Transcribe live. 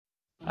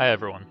Hi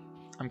everyone,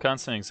 I'm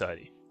Constant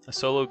Anxiety, a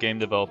solo game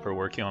developer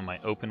working on my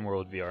open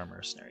world VR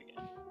Mercenary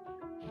game.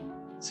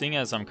 Seeing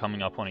as I'm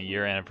coming up on a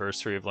year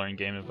anniversary of learning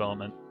game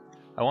development,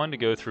 I wanted to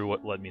go through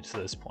what led me to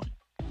this point,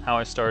 how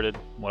I started,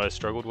 what I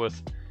struggled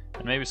with,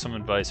 and maybe some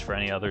advice for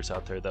any others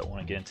out there that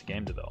want to get into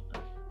game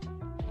development.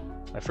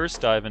 My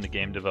first dive into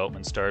game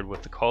development started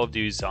with the Call of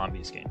Duty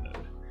Zombies game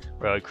mode,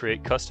 where I would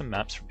create custom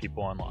maps for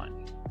people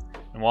online.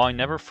 And while I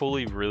never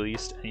fully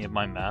released any of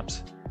my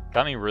maps, it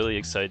got me really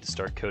excited to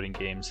start coding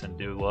games and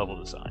do level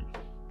design.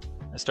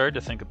 I started to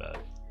think about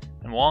it,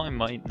 and while I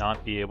might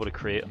not be able to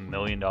create $1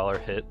 million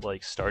hit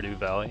like Stardew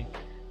Valley,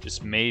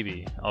 just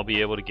maybe I'll be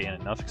able to gain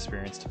enough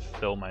experience to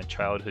fulfill my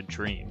childhood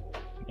dream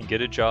and get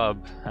a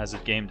job as a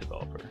game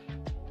developer.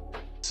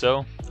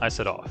 So I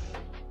set off,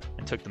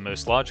 and took the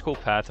most logical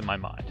path in my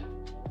mind,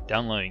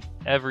 downloading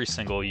every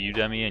single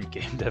Udemy and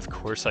game dev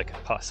course I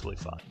could possibly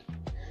find.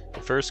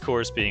 The first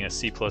course being a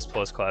C++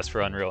 class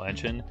for Unreal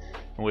Engine,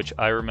 in which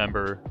I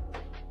remember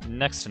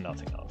next to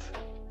nothing of.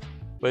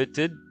 But it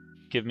did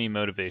give me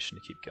motivation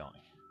to keep going.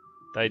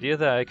 The idea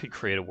that I could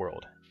create a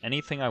world,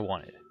 anything I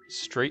wanted,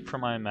 straight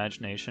from my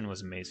imagination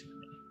was amazing to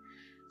me.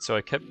 So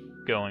I kept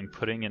going,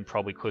 putting in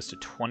probably close to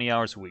 20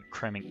 hours a week,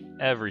 cramming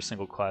every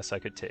single class I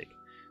could take.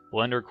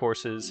 Blender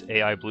courses,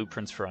 AI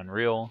blueprints for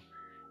Unreal,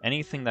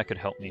 anything that could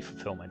help me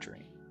fulfill my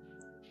dream.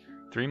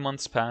 3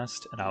 months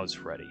passed and I was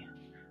ready.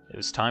 It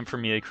was time for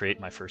me to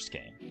create my first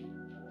game.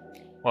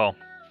 Well,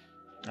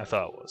 I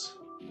thought it was.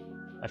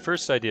 My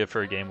first idea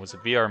for a game was a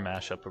VR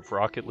mashup of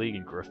Rocket League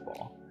and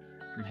Griffball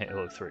from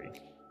Halo 3.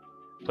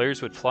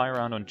 Players would fly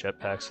around on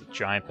jetpacks with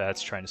giant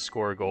bats trying to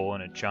score a goal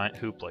in a giant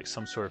hoop like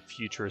some sort of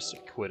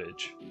futuristic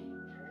Quidditch.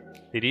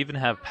 They'd even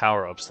have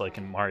power-ups like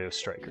in Mario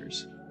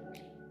Strikers.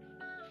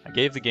 I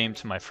gave the game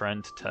to my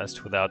friend to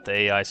test without the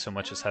AI so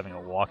much as having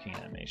a walking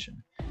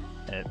animation,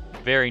 and it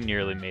very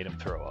nearly made him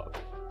throw up.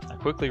 I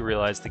quickly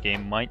realized the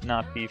game might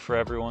not be for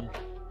everyone.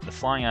 The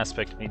flying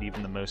aspect made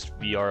even the most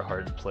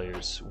VR-hardened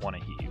players want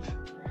to heave.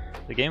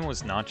 The game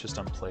was not just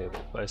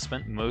unplayable, but I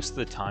spent most of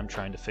the time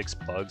trying to fix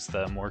bugs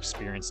that a more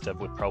experienced dev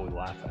would probably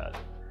laugh at.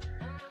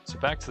 So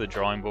back to the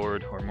drawing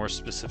board, or more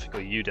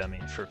specifically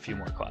Udemy, for a few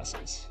more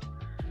classes.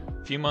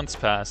 A few months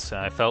passed,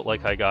 and I felt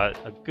like I got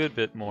a good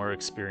bit more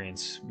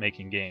experience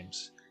making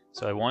games,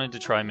 so I wanted to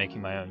try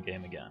making my own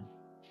game again.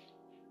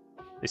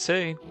 They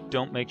say,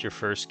 don't make your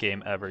first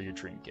game ever your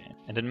dream game,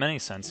 and in many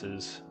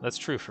senses, that's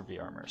true for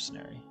VR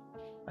Mercenary.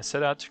 I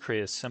set out to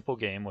create a simple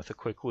game with a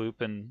quick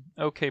loop and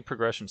okay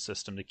progression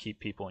system to keep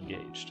people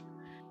engaged.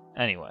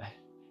 Anyway,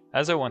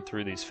 as I went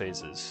through these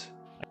phases,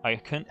 I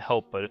couldn't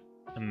help but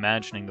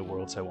imagining the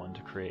worlds I wanted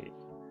to create.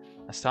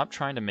 I stopped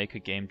trying to make a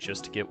game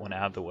just to get one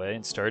out of the way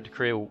and started to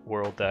create a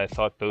world that I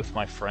thought both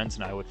my friends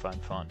and I would find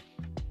fun.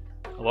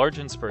 A large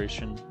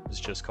inspiration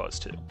is Just Cause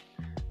 2.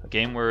 A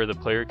game where the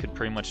player could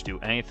pretty much do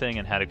anything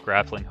and had a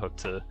grappling hook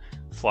to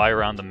fly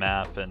around the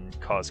map and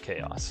cause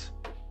chaos.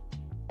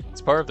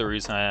 It's part of the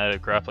reason I added a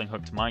grappling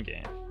hook to my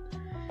game.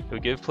 It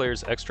would give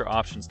players extra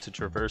options to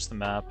traverse the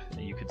map,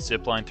 and you could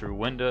zipline through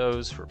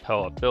windows,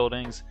 rappel up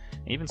buildings,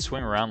 and even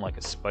swing around like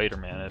a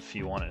Spider-Man if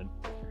you wanted.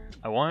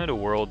 I wanted a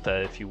world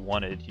that if you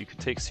wanted, you could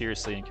take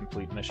seriously and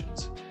complete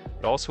missions,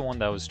 but also one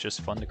that was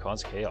just fun to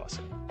cause chaos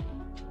in.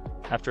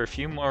 After a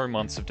few more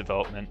months of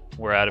development,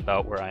 we're at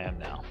about where I am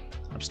now.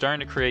 I'm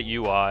starting to create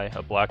UI,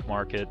 a black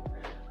market,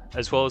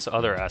 as well as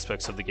other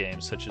aspects of the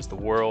game, such as the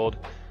world,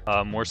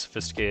 a more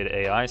sophisticated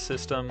AI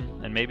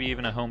system, and maybe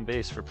even a home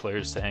base for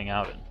players to hang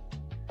out in.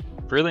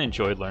 I've really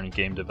enjoyed learning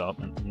game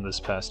development in this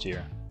past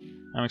year.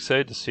 I'm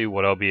excited to see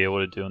what I'll be able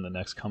to do in the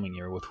next coming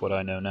year with what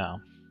I know now.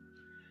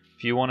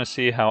 If you want to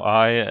see how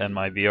I and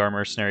my VR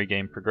Mercenary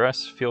game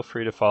progress, feel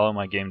free to follow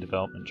my game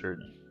development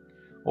journey.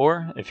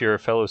 Or, if you're a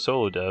fellow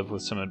solo dev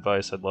with some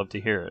advice, I'd love to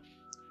hear it.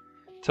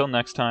 Till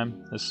next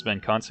time, this has been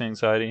Constant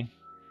Anxiety.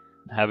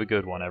 Have a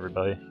good one,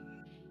 everybody.